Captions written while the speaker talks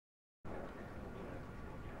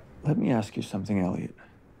Let me ask you something, Elliot.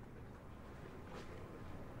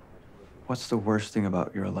 What's the worst thing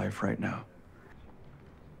about your life right now?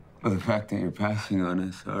 Well, the fact that you're passing on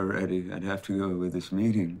us already, I'd have to go with this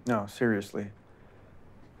meeting. No, seriously.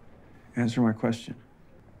 Answer my question.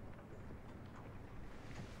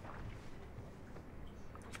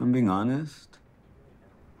 If I'm being honest,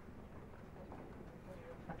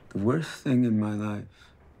 the worst thing in my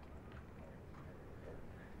life,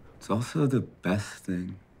 it's also the best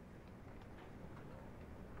thing.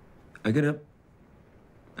 I get up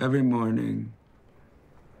every morning,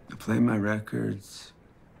 I play my records,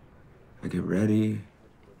 I get ready,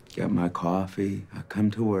 get my coffee, I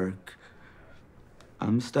come to work.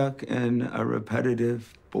 I'm stuck in a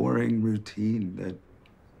repetitive, boring routine that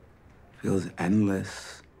feels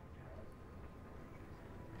endless.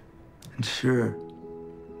 And sure,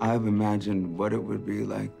 I've imagined what it would be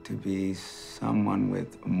like to be someone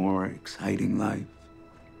with a more exciting life,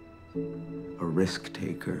 a risk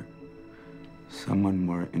taker, someone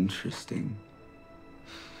more interesting.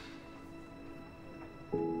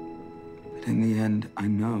 But in the end, I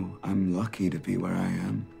know I'm lucky to be where I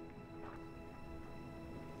am.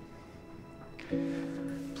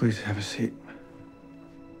 Please have a seat.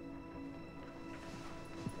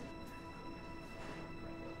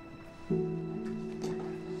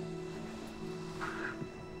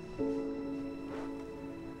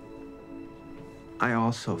 I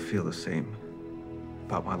also feel the same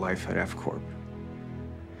about my life at F Corp.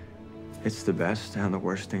 It's the best and the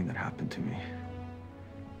worst thing that happened to me.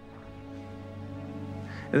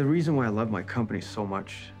 And the reason why I love my company so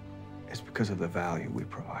much is because of the value we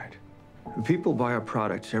provide. People buy our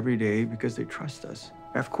products every day because they trust us.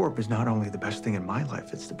 F Corp is not only the best thing in my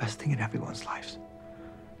life, it's the best thing in everyone's lives.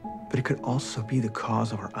 But it could also be the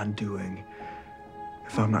cause of our undoing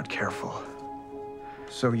if I'm not careful.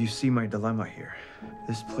 So you see my dilemma here.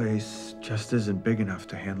 This place just isn't big enough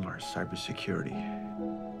to handle our cybersecurity.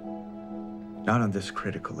 Not on this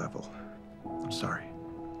critical level. I'm sorry.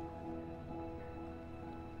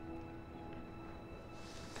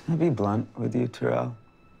 Can I be blunt with you, Terrell?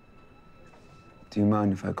 Do you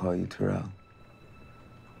mind if I call you Terrell?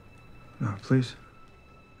 No, please.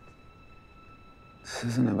 This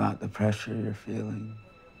isn't about the pressure you're feeling,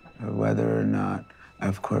 or whether or not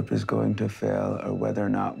F Corp is going to fail, or whether or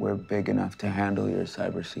not we're big enough to handle your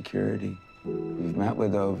cybersecurity. We've met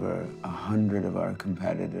with over 100 of our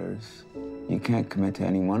competitors. You can't commit to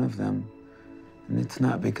any one of them. And it's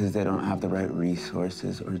not because they don't have the right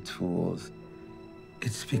resources or tools.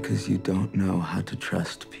 It's because you don't know how to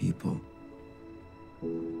trust people.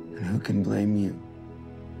 And who can blame you?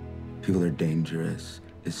 People are dangerous,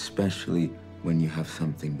 especially when you have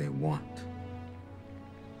something they want.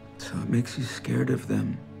 So it makes you scared of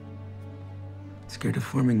them, scared of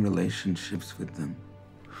forming relationships with them.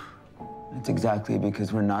 It's exactly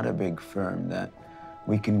because we're not a big firm that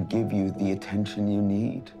we can give you the attention you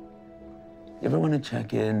need. You ever want to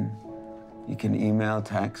check in? You can email,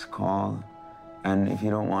 text, call. And if you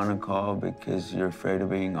don't want to call because you're afraid of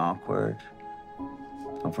being awkward,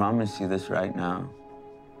 I'll promise you this right now.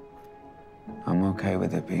 I'm okay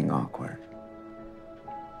with it being awkward.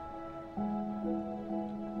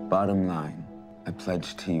 Bottom line, I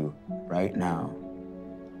pledge to you right now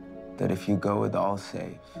that if you go with all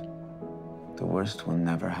safe, the worst will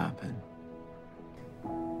never happen.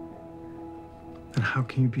 And how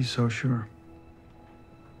can you be so sure?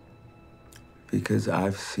 Because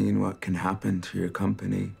I've seen what can happen to your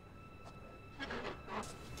company.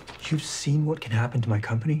 You've seen what can happen to my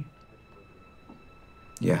company?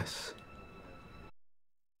 Yes.